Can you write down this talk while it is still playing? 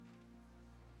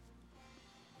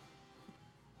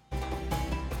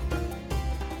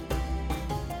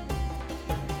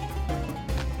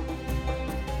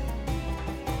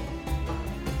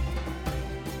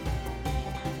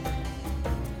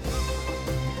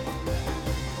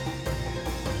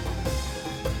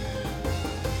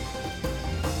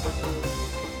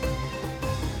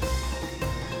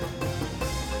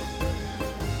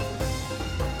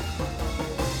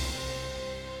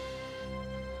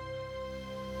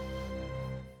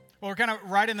Well, we're kind of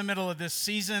right in the middle of this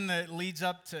season that leads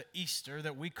up to Easter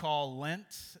that we call Lent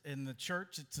in the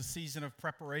church. It's a season of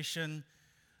preparation,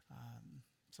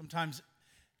 sometimes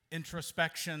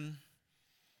introspection.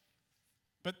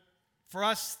 But for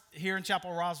us here in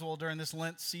Chapel Roswell during this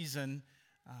Lent season,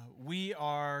 we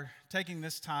are taking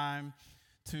this time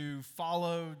to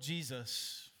follow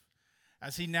Jesus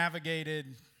as he navigated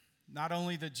not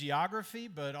only the geography,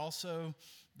 but also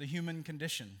the human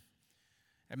condition,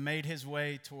 and made his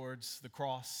way towards the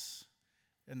cross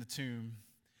and the tomb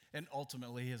and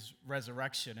ultimately his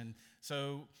resurrection. And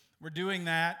so we're doing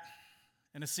that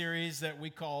in a series that we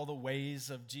call The Ways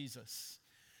of Jesus.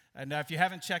 And if you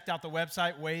haven't checked out the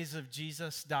website,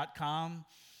 waysofjesus.com,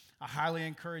 I highly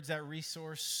encourage that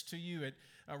resource to you. It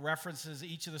references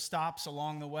each of the stops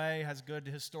along the way, has good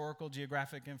historical,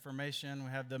 geographic information.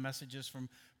 We have the messages from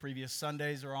previous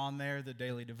Sundays are on there, the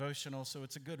daily devotional, so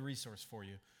it's a good resource for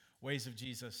you.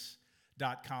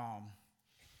 waysofjesus.com.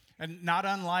 And not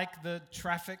unlike the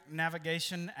traffic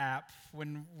navigation app,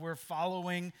 when we're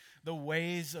following the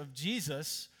ways of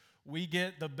Jesus, we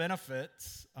get the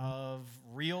benefits of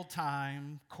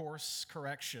real-time course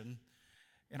correction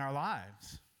in our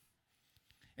lives.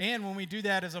 And when we do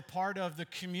that as a part of the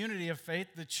community of faith,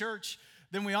 the church,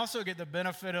 then we also get the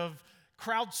benefit of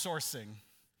crowdsourcing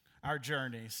our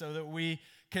journey so that we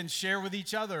can share with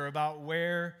each other about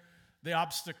where the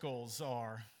obstacles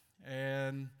are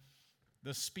and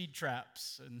the speed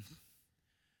traps and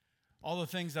all the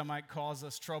things that might cause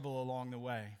us trouble along the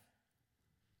way.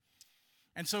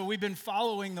 And so we've been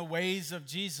following the ways of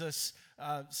Jesus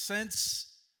since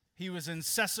he was in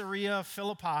Caesarea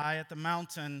Philippi at the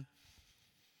mountain.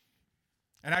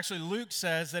 And actually Luke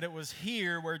says that it was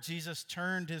here where Jesus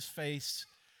turned his face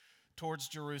towards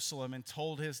Jerusalem and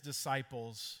told his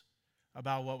disciples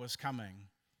about what was coming.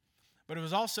 But it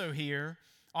was also here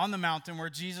on the mountain where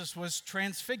Jesus was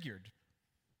transfigured,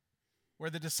 where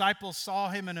the disciples saw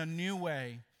him in a new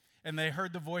way, and they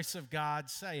heard the voice of God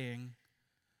saying,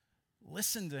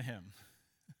 "Listen to him."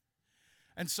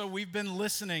 And so we've been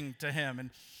listening to him.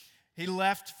 And he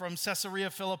left from Caesarea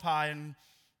Philippi and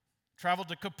traveled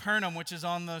to Capernaum, which is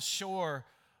on the shore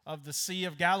of the Sea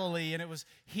of Galilee. And it was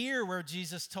here where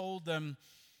Jesus told them,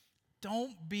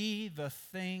 don't be the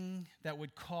thing that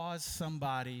would cause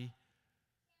somebody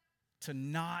to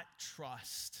not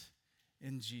trust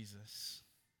in Jesus.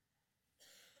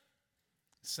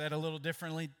 Said a little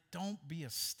differently, don't be a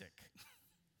stick.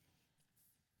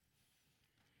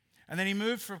 And then he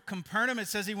moved from Capernaum. It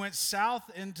says he went south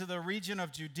into the region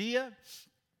of Judea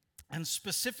and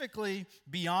specifically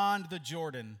beyond the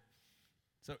Jordan.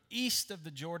 So east of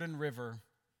the Jordan River,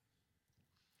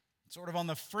 sort of on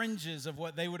the fringes of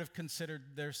what they would have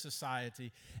considered their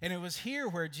society. And it was here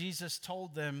where Jesus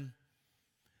told them,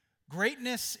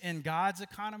 greatness in God's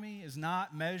economy is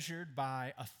not measured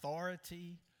by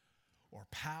authority or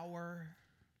power,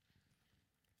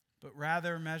 but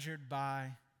rather measured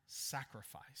by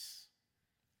sacrifice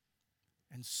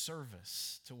and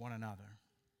service to one another.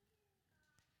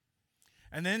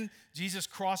 And then Jesus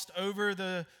crossed over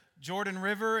the Jordan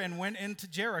River and went into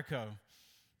Jericho.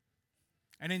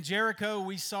 And in Jericho,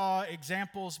 we saw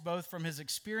examples both from his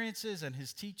experiences and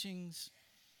his teachings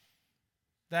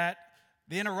that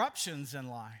the interruptions in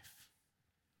life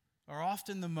are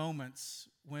often the moments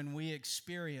when we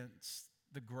experience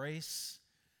the grace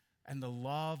and the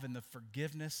love and the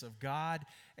forgiveness of God,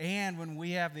 and when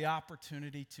we have the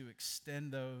opportunity to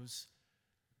extend those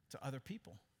to other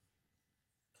people.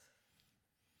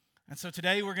 And so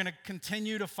today we're going to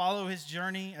continue to follow his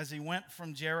journey as he went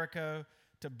from Jericho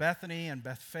to Bethany and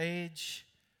Bethphage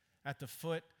at the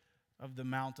foot of the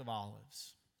Mount of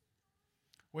Olives,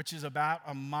 which is about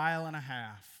 1.5 miles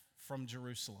from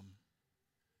Jerusalem.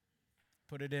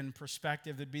 Put it in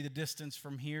perspective, that'd be the distance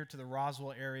from here to the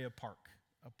Roswell Area Park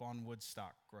up on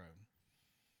Woodstock Road.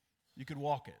 You could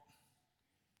walk it.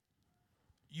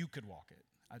 You could walk it.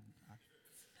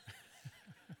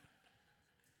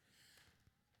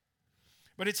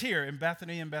 But it's here in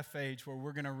Bethany and Bethphage where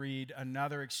we're going to read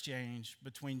another exchange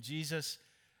between Jesus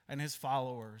and his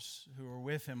followers who are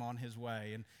with him on his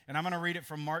way. And I'm going to read it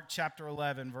from Mark chapter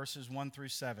 11, verses 1 through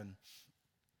 7. And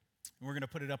we're going to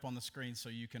put it up on the screen so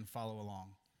you can follow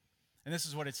along. And this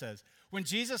is what it says. When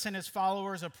Jesus and his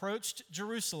followers approached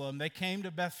Jerusalem, they came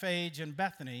to Bethphage and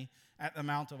Bethany at the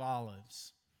Mount of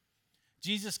Olives.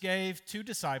 Jesus gave 2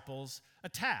 disciples a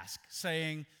task,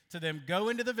 saying to them, go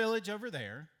into the village over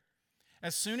there.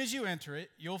 As soon as you enter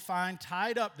it, you'll find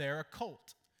tied up there a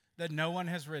colt that no one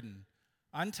has ridden.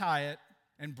 Untie it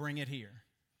and bring it here.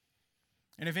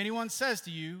 And if anyone says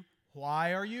to you,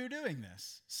 why are you doing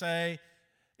this? Say,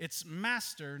 its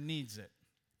master needs it,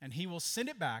 and he will send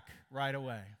it back right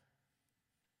away.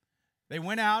 They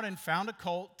went out and found a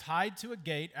colt tied to a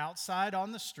gate outside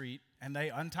on the street, and they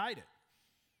untied it.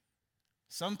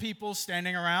 Some people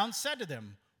standing around said to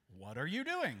them, "What are you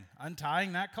doing,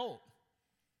 untying that colt?"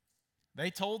 They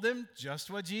told them just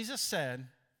what Jesus said,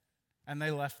 and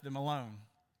they left them alone.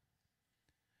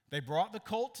 They brought the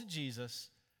colt to Jesus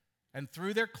and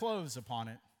threw their clothes upon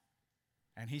it,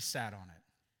 and he sat on it.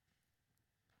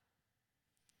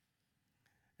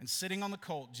 And sitting on the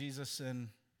colt, Jesus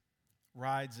then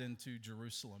rides into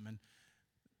Jerusalem. And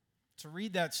to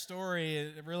read that story,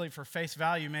 it really for face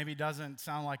value, maybe doesn't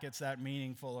sound like it's that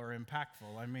meaningful or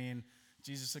impactful. I mean,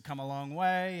 Jesus had come a long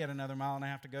way, he had another mile and a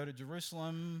half to go to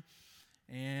Jerusalem,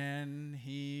 and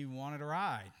he wanted a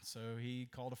ride. So he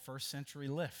called a first century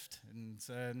Lyft and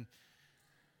said,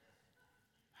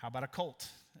 "How about a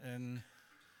colt?" And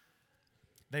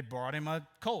they brought him a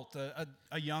colt,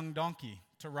 a young donkey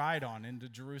to ride on into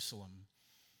Jerusalem.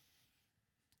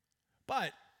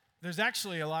 But there's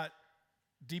actually a lot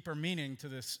deeper meaning to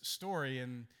this story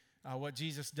and what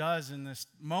Jesus does in this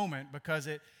moment, because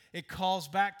it calls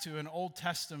back to an Old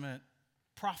Testament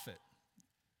prophet,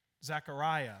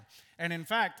 Zechariah. And in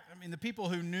fact, I mean, the people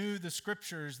who knew the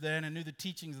scriptures then and knew the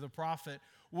teachings of the prophet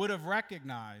would have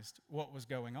recognized what was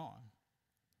going on.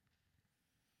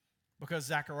 Because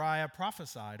Zechariah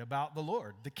prophesied about the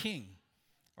Lord, the king,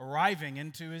 arriving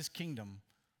into his kingdom,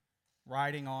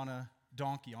 riding on a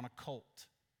donkey, on a colt,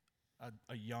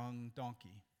 a young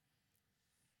donkey.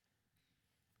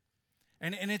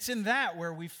 And it's in that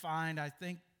where we find, I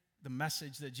think, the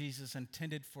message that Jesus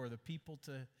intended for the people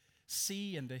to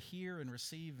see and to hear and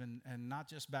receive, and not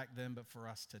just back then, but for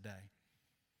us today.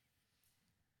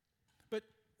 But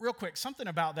real quick, something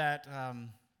about that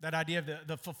idea of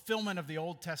the fulfillment of the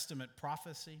Old Testament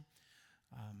prophecy.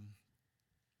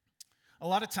 A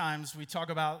lot of times we talk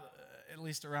about, at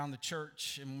least around the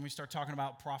church, and when we start talking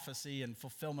about prophecy and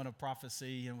fulfillment of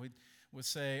prophecy, and we would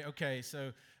say, okay,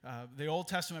 so the Old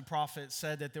Testament prophet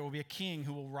said that there will be a king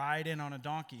who will ride in on a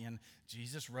donkey, and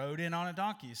Jesus rode in on a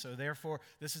donkey, so therefore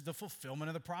this is the fulfillment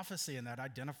of the prophecy, and that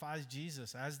identifies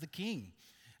Jesus as the king,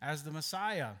 as the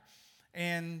Messiah.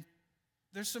 And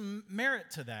there's some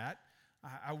merit to that.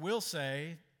 I will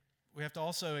say we have to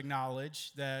also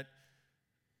acknowledge that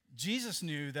Jesus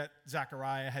knew that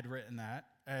Zechariah had written that,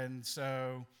 and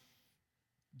so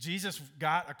Jesus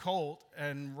got a colt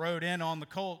and rode in on the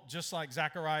colt just like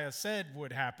Zechariah said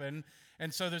would happen.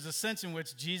 And so there's a sense in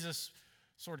which Jesus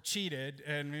sort of cheated,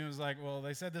 and he was like, well,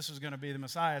 they said this was going to be the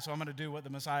Messiah, so I'm going to do what the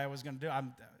Messiah was going to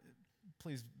do.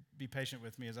 Please be patient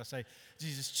with me as I say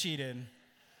Jesus cheated.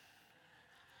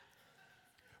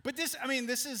 But this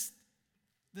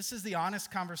is the honest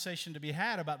conversation to be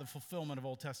had about the fulfillment of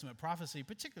Old Testament prophecy,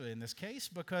 particularly in this case,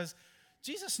 because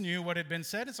Jesus knew what had been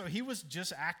said, and so he was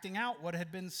just acting out what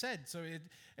had been said. So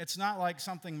it's not like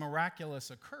something miraculous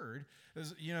occurred.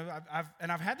 You know,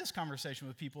 I've had this conversation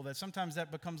with people that sometimes that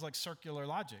becomes like circular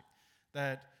logic,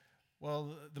 that,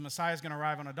 well, the Messiah is going to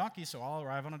arrive on a donkey, so I'll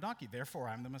arrive on a donkey. Therefore,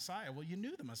 I'm the Messiah. Well, you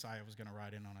knew the Messiah was going to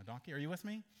ride in on a donkey. Are you with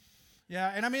me?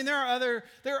 Yeah, and I mean, there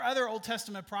are other Old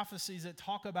Testament prophecies that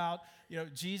talk about, you know,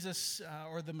 Jesus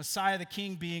or the Messiah, the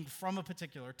King, being from a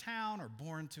particular town or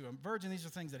born to a virgin. These are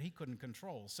things that he couldn't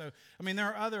control. So, I mean, there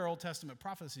are other Old Testament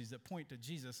prophecies that point to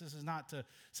Jesus. This is not to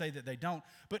say that they don't.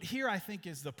 But here, I think,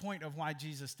 is the point of why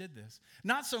Jesus did this.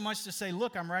 Not so much to say,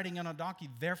 look, I'm riding on a donkey,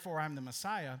 therefore I'm the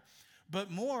Messiah, but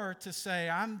more to say,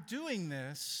 I'm doing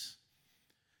this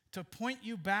to point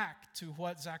you back to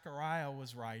what Zechariah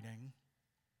was writing,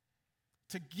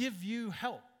 to give you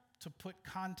help to put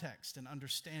context and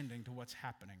understanding to what's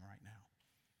happening right now.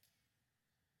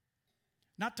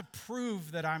 Not to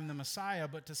prove that I'm the Messiah,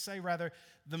 but to say rather,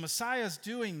 the Messiah's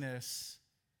doing this.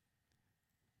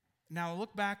 Now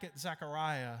look back at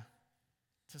Zechariah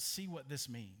to see what this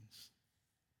means,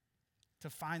 to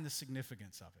find the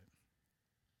significance of it.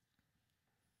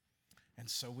 And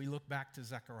so we look back to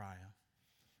Zechariah,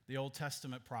 the Old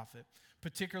Testament prophet,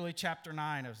 particularly chapter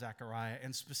 9 of Zechariah,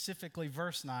 and specifically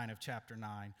verse 9 of chapter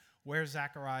 9, where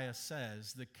Zechariah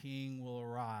says the king will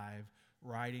arrive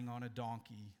riding on a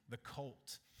donkey, the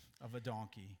colt of a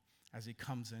donkey, as he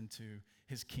comes into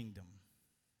his kingdom.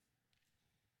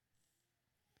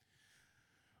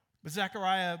 But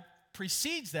Zechariah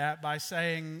precedes that by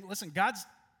saying, listen, God's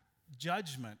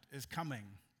judgment is coming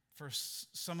for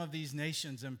some of these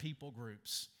nations and people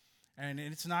groups, and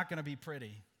it's not going to be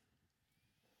pretty.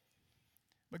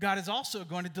 But God is also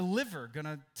going to deliver, going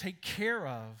to take care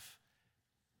of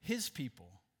his people.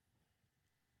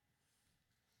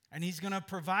 And he's going to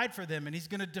provide for them, and he's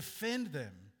going to defend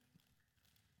them.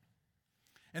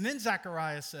 And then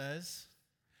Zechariah says,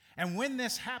 And when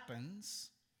this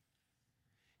happens,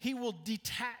 he will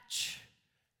detach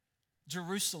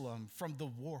Jerusalem from the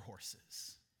war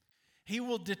horses. He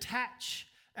will detach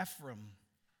Ephraim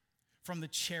from the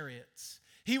chariots.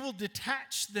 He will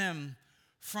detach them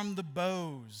from the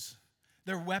bows,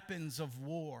 their weapons of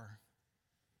war.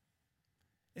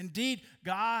 Indeed,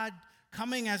 God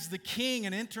coming as the king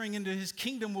and entering into his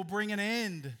kingdom will bring an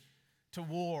end to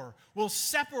war, will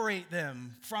separate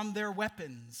them from their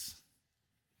weapons.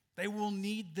 They will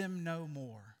need them no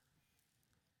more.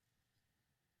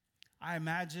 I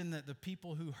imagine that the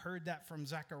people who heard that from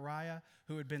Zechariah,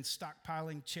 who had been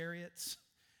stockpiling chariots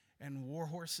and war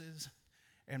horses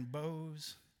and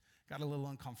bows, got a little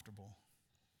uncomfortable.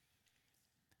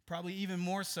 Probably even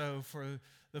more so for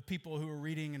the people who were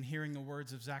reading and hearing the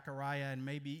words of Zechariah, and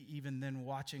maybe even then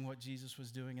watching what Jesus was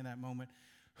doing in that moment,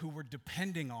 who were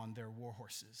depending on their war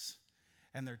horses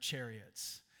and their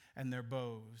chariots and their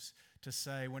bows to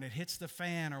say, when it hits the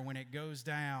fan or when it goes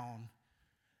down,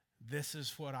 this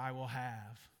is what I will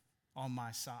have on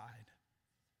my side.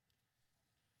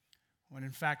 When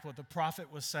in fact what the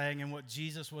prophet was saying and what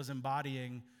Jesus was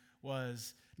embodying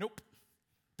was, nope,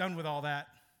 done with all that.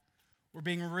 We're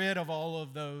being rid of all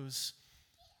of those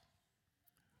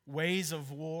ways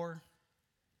of war.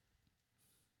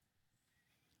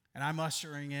 And I'm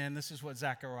ushering in, this is what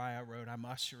Zechariah wrote, I'm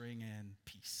ushering in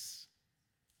peace.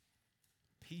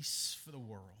 Peace for the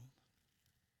world.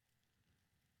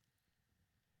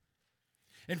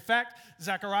 In fact,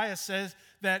 Zechariah says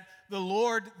that the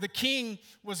Lord, the king,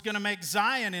 was going to make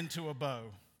Zion into a bow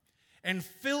and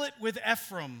fill it with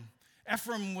Ephraim.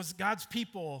 Ephraim was God's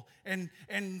people, and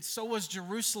so was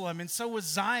Jerusalem, and so was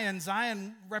Zion.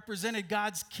 Zion represented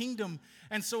God's kingdom.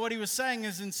 And so what he was saying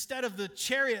is, instead of the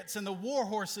chariots and the war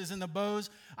horses and the bows,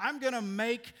 I'm going to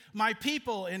make my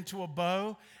people into a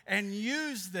bow and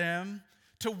use them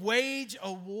to wage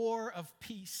a war of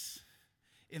peace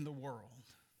in the world.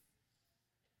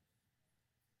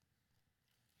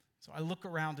 So I look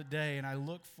around today and I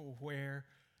look for where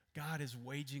God is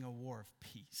waging a war of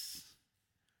peace,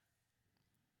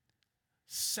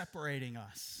 separating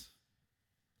us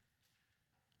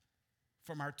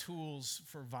from our tools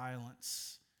for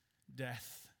violence,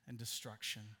 death, and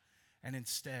destruction, and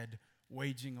instead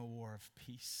waging a war of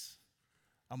peace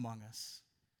among us.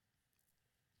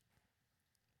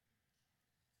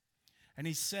 And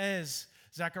he says,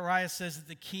 Zechariah says that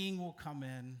the king will come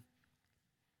in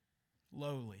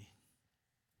lowly,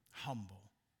 humble,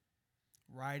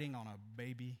 riding on a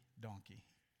baby donkey.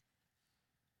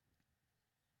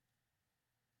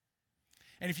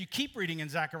 And if you keep reading in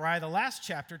Zechariah, the last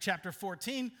chapter, chapter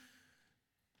 14,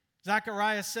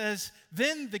 Zechariah says,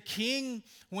 then the king,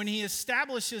 when he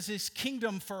establishes his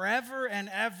kingdom forever and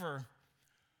ever,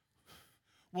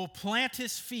 will plant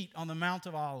his feet on the Mount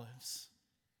of Olives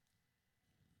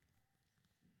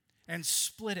and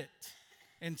split it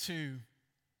into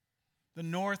the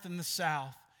north and the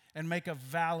south and make a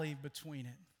valley between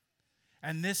it.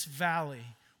 And this valley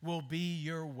will be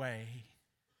your way.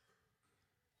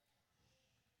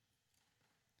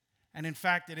 And in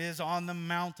fact, it is on the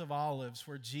Mount of Olives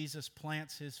where Jesus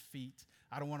plants his feet.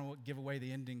 I don't want to give away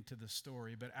the ending to the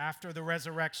story, but after the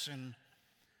resurrection,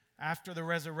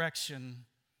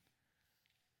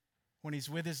 when he's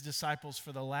with his disciples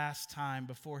for the last time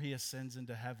before he ascends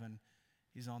into heaven,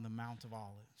 he's on the Mount of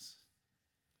Olives.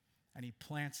 And he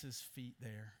plants his feet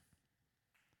there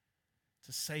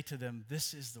to say to them,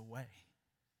 this is the way.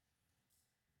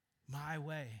 My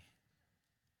way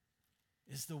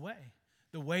is the way.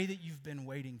 The way that you've been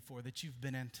waiting for, that you've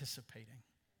been anticipating.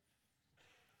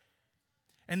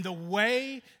 And the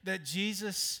way that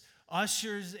Jesus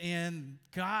ushers in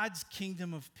God's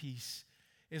kingdom of peace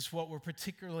is what we're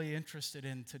particularly interested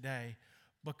in today,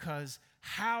 because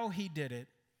how he did it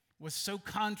was so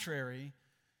contrary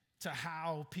to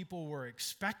how people were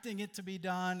expecting it to be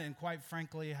done, and quite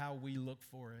frankly, how we look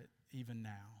for it even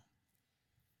now.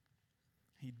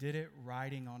 He did it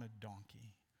riding on a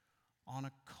donkey, on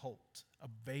a colt, a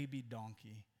baby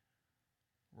donkey,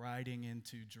 riding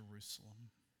into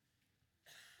Jerusalem.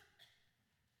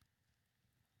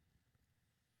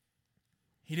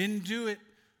 He didn't do it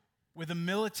with a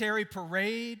military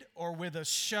parade or with a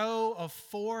show of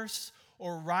force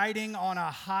or riding on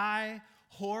a high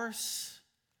horse.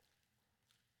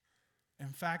 In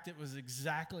fact, it was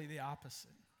exactly the opposite.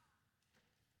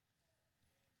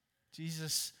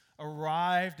 Jesus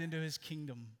arrived into his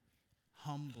kingdom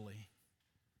humbly,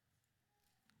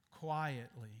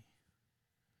 quietly,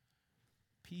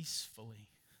 peacefully,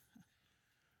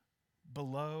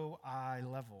 below eye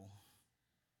level.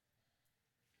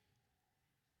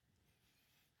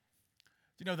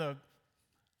 You know,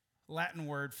 Latin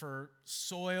word for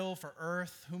soil, for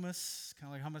earth, humus,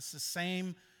 kind of like hummus, the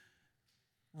same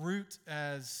root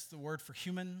as the word for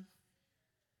human.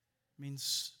 It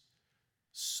means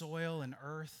soil and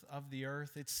earth, of the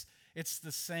earth. It's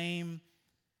the same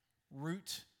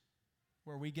root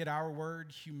where we get our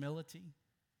word humility.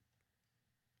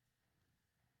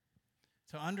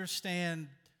 To understand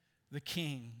the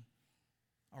King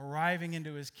arriving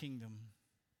into his kingdom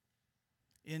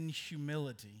in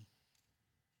humility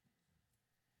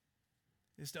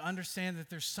is to understand that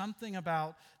there's something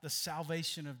about the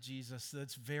salvation of Jesus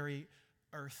that's very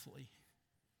earthly,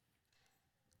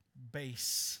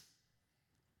 base,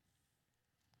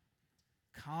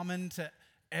 common to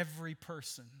every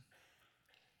person.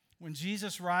 When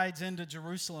Jesus rides into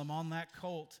Jerusalem on that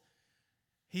colt,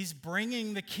 he's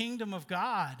bringing the kingdom of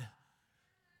God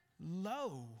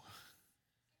low.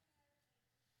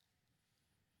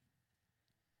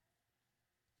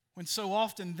 When so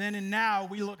often then and now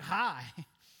we look high.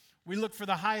 We look for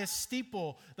the highest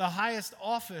steeple, the highest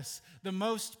office, the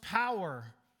most power,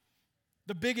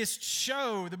 the biggest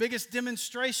show, the biggest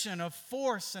demonstration of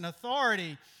force and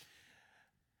authority.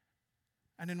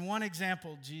 And in one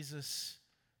example, Jesus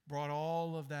brought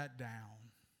all of that down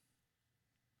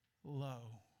low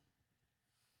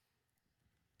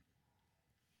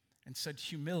and said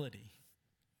humility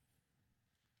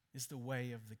is the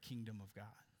way of the kingdom of God.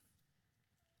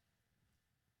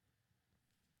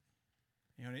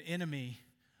 You know, an enemy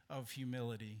of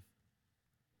humility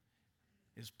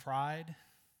is pride.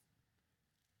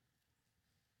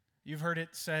 You've heard it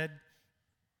said,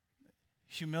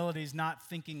 humility is not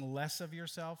thinking less of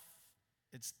yourself,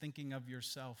 it's thinking of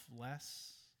yourself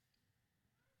less.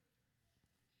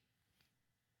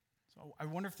 So I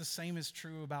wonder if the same is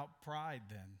true about pride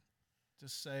then.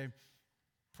 Just say,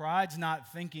 pride's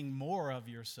not thinking more of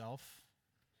yourself,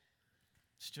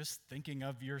 it's just thinking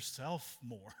of yourself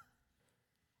more.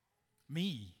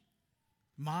 Me,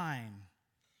 mine,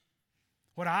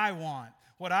 what I want,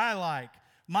 what I like,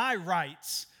 my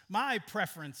rights, my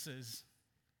preferences.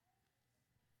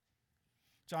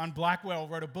 John Blackwell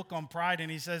wrote a book on pride, and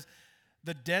he says,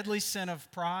 the deadly sin of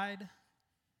pride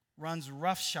runs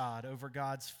roughshod over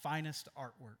God's finest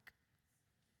artwork,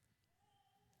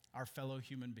 our fellow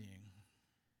human being.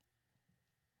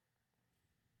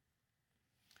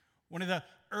 One of the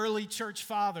early church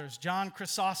fathers, John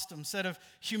Chrysostom, said of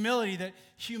humility that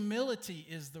humility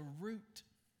is the root,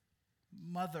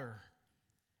 mother,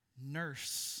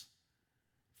 nurse,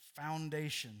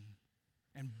 foundation,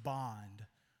 and bond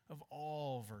of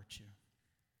all virtue.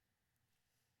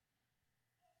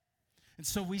 And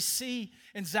so we see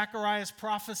in Zechariah's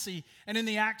prophecy and in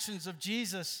the actions of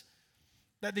Jesus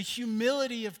that the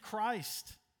humility of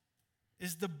Christ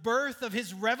is the birth of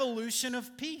his revolution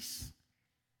of peace.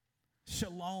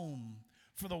 Shalom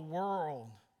for the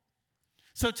world.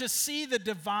 So to see the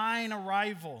divine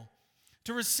arrival,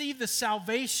 to receive the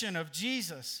salvation of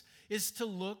Jesus, is to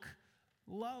look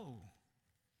low,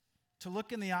 to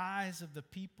look in the eyes of the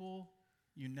people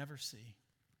you never see,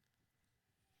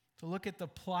 to look at the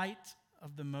plight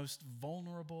of the most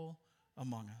vulnerable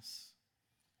among us,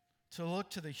 to look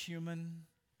to the human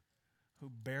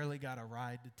who barely got a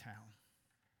ride to town.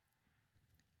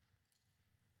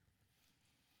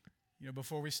 You know,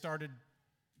 before we started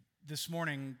this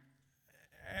morning,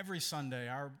 every Sunday,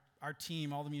 our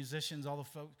team, all the musicians, all the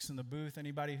folks in the booth,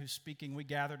 anybody who's speaking, we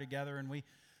gather together and we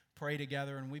pray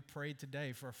together. And we prayed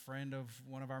today for a friend of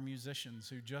one of our musicians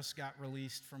who just got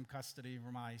released from custody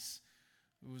from ICE,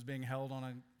 who was being held on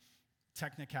a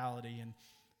technicality, and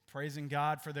praising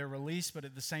God for their release, but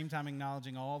at the same time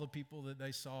acknowledging all the people that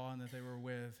they saw and that they were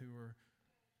with who were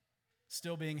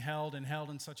still being held and held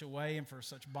in such a way and for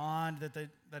such bond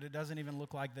that it doesn't even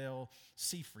look like they'll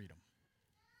see freedom.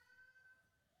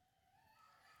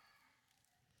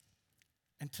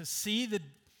 And to see the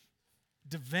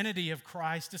divinity of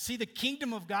Christ, to see the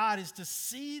kingdom of God, is to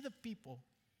see the people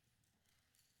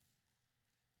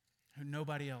who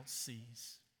nobody else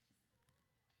sees.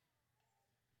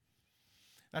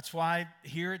 That's why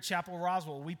here at Chapel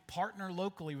Roswell, we partner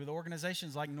locally with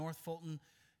organizations like North Fulton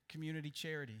Community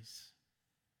Charities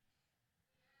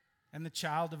and the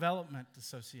Child Development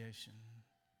Association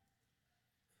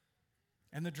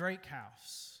and the Drake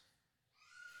House.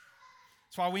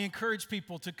 That's why we encourage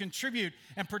people to contribute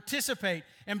and participate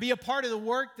and be a part of the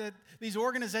work that these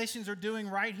organizations are doing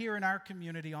right here in our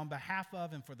community on behalf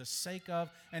of and for the sake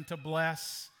of, and to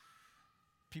bless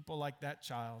people like that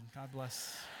child. God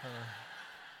bless her.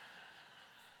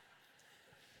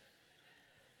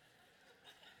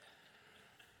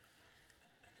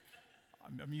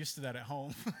 I'm used to that at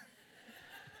home.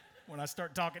 When I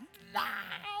start talking,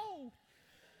 no!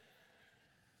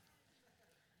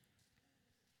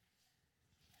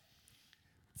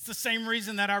 It's the same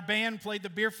reason that our band played the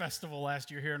beer festival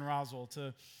last year here in Roswell,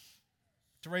 to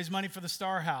raise money for the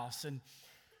Star House and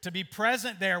to be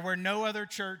present there where no other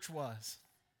church was.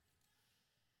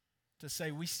 To say,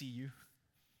 we see you.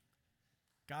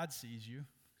 God sees you.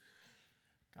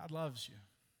 God loves you.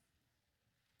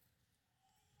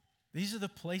 These are the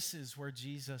places where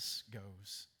Jesus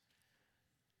goes.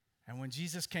 And when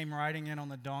Jesus came riding in on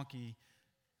the donkey,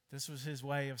 this was his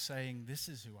way of saying, this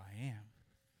is who I am.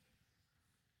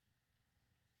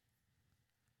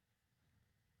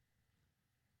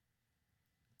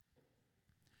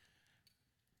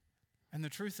 And the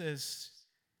truth is,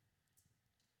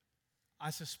 I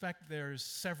suspect there's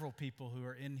several people who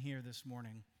are in here this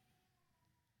morning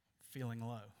feeling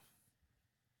low,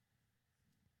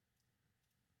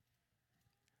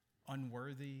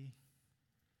 unworthy,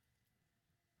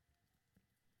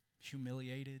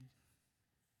 humiliated,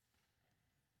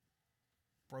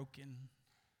 broken,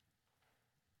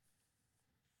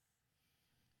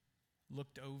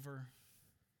 looked over,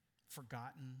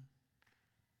 forgotten.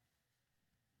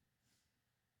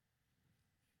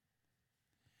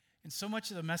 And so much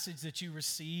of the message that you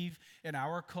receive in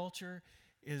our culture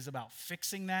is about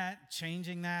fixing that,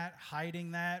 changing that,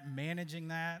 hiding that, managing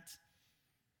that.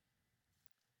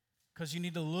 Because you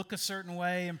need to look a certain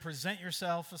way and present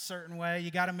yourself a certain way.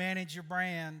 You got to manage your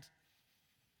brand.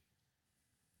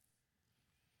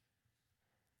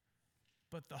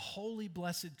 But the holy,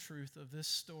 blessed truth of this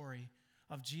story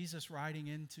of Jesus riding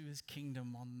into his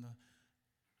kingdom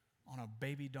on a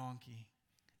baby donkey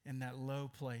in that low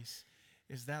place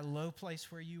is that low place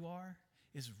where you are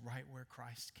is right where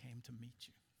Christ came to meet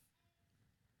you.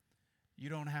 You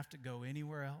don't have to go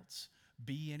anywhere else,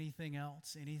 be anything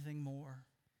else, anything more.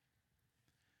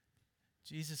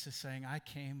 Jesus is saying, I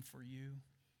came for you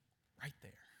right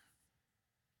there.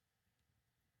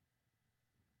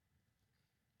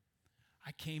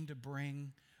 I came to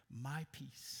bring my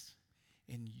peace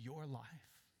in your life,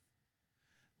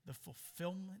 the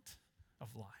fulfillment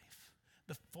of life,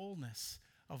 the fullness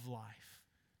of life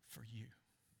for you.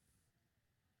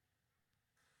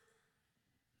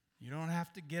 You don't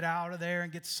have to get out of there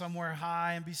and get somewhere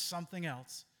high and be something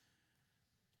else.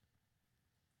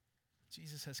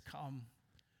 Jesus has come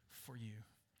for you,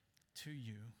 to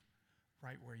you,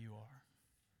 right where you are.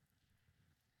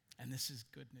 And this is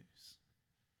good news.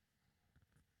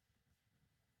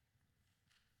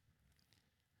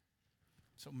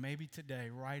 So maybe today,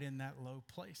 right in that low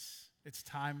place, it's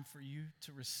time for you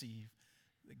to receive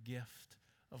the gift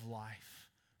of life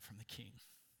from the King.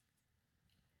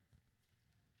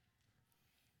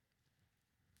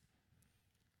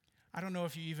 I don't know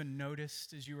if you even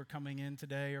noticed as you were coming in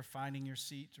today or finding your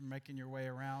seat or making your way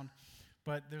around,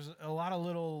 but there's a lot of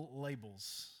little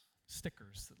labels,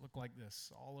 stickers that look like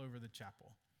this all over the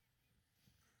chapel.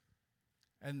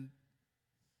 And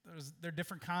they're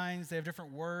different kinds. They have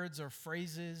different words or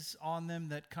phrases on them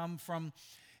that come from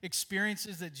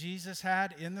experiences that Jesus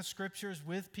had in the scriptures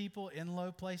with people in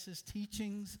low places,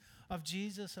 teachings of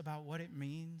Jesus about what it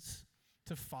means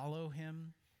to follow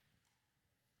him.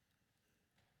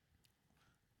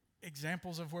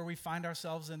 Examples of where we find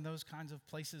ourselves in those kinds of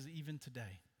places even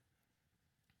today.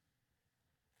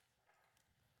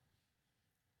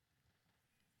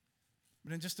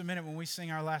 But in just a minute, when we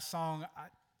sing our last song,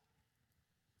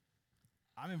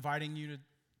 I'm inviting you to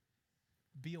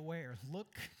be aware.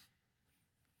 Look.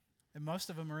 And most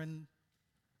of them are in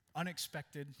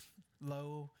unexpected,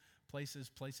 low places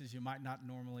you might not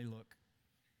normally look.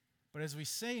 But as we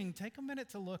sing, take a minute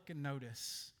to look and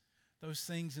notice those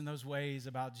things and those ways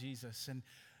about Jesus. And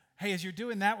hey, as you're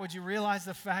doing that, would you realize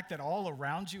the fact that all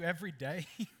around you every day,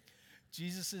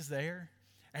 Jesus is there?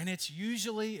 And it's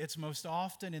most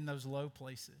often in those low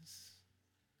places.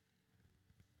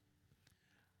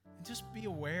 And just be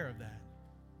aware of that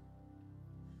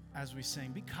as we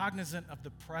sing. Be cognizant of the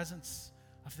presence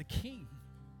of the King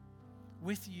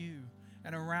with you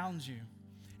and around you.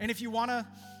 And if you want to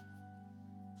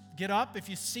get up, if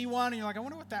you see one and you're like, I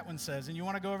wonder what that one says, and you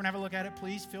want to go over and have a look at it,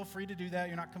 please feel free to do that.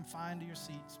 You're not confined to your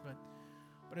seats.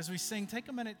 But as we sing, take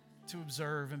a minute to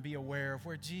observe and be aware of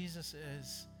where Jesus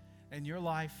is in your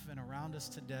life and around us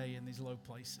today in these low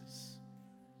places.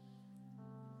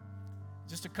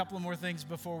 Just a couple of more things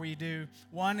before we do.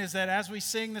 One is that as we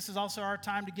sing, this is also our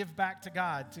time to give back to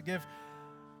God, to give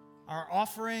our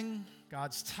offering,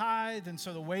 God's tithe. And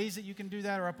so the ways that you can do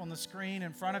that are up on the screen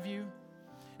in front of you.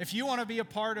 If you want to be a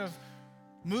part of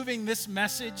moving this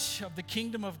message of the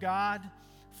kingdom of God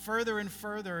further and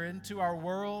further into our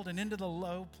world and into the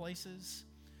low places,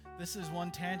 this is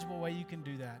one tangible way you can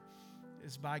do that,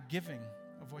 is by giving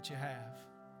of what you have.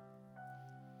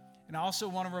 And I also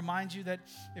want to remind you that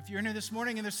if you're in here this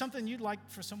morning and there's something you'd like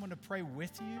for someone to pray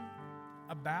with you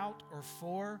about or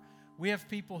for, we have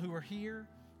people who are here,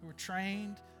 who are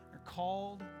trained, are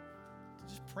called to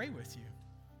just pray with you.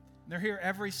 They're here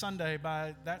every Sunday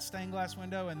by that stained glass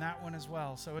window and that one as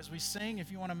well. So as we sing, if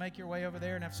you want to make your way over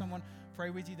there and have someone pray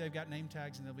with you, they've got name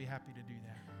tags and they'll be happy to do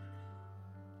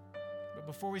that. But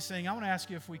before we sing, I want to ask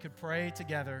you if we could pray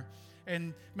together.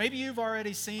 And maybe you've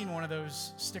already seen one of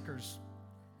those stickers,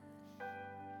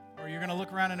 or you're going to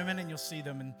look around in a minute and you'll see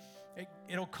them, and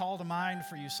it'll call to mind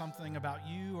for you something about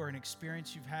you or an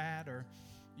experience you've had or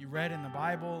you read in the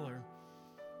Bible, or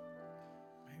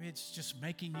maybe it's just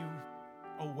making you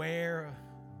aware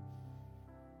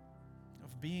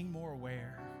of being more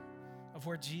aware of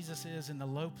where Jesus is in the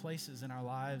low places in our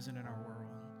lives and in our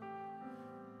world.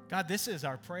 God, this is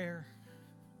our prayer.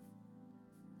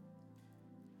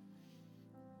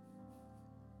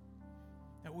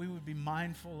 That we would be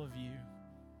mindful of you,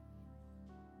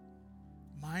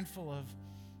 mindful of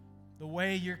the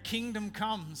way your kingdom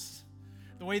comes,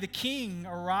 the way the king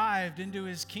arrived into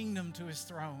his kingdom to his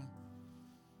throne.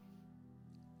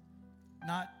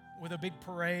 Not with a big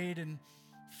parade and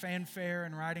fanfare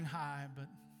and riding high, but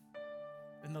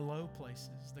in the low places,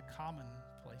 the common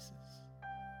places,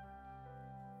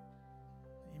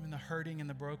 even the hurting and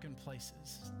the broken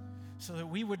places, so that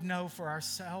we would know for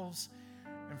ourselves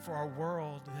and for our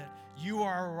world that you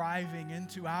are arriving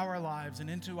into our lives and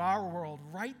into our world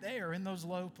right there in those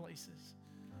low places,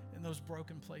 in those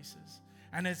broken places.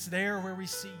 And it's there where we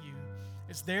see you.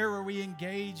 It's there where we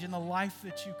engage in the life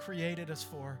that you created us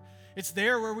for. It's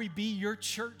there where we be your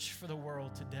church for the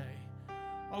world today.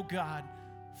 Oh God,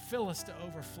 fill us to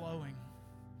overflowing.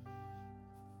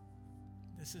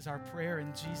 This is our prayer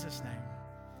in Jesus'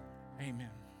 name.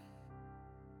 Amen.